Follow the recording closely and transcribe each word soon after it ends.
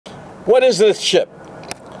What is this ship?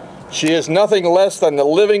 She is nothing less than the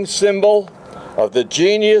living symbol of the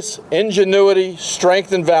genius, ingenuity,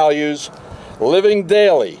 strength, and values living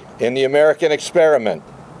daily in the American experiment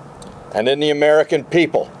and in the American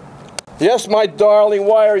people. Yes, my darling,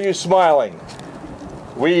 why are you smiling?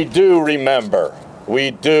 We do remember. We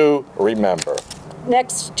do remember.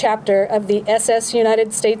 Next chapter of the SS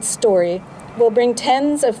United States story will bring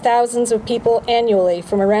tens of thousands of people annually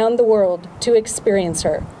from around the world to experience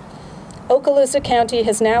her. Okaloosa County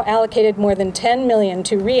has now allocated more than $10 million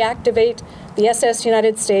to reactivate the SS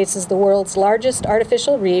United States as the world's largest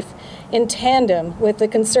artificial reef in tandem with the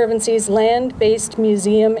Conservancy's land-based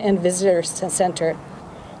museum and visitor center.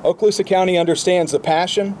 Okaloosa County understands the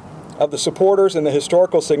passion of the supporters and the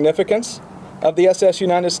historical significance of the SS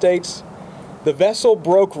United States. The vessel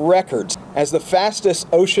broke records as the fastest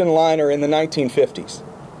ocean liner in the 1950s.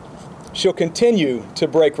 She'll continue to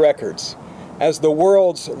break records as the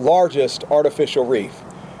world's largest artificial reef.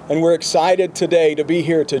 And we're excited today to be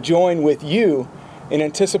here to join with you in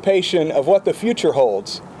anticipation of what the future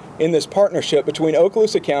holds in this partnership between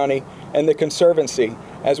Okaloosa County and the Conservancy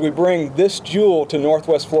as we bring this jewel to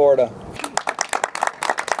Northwest Florida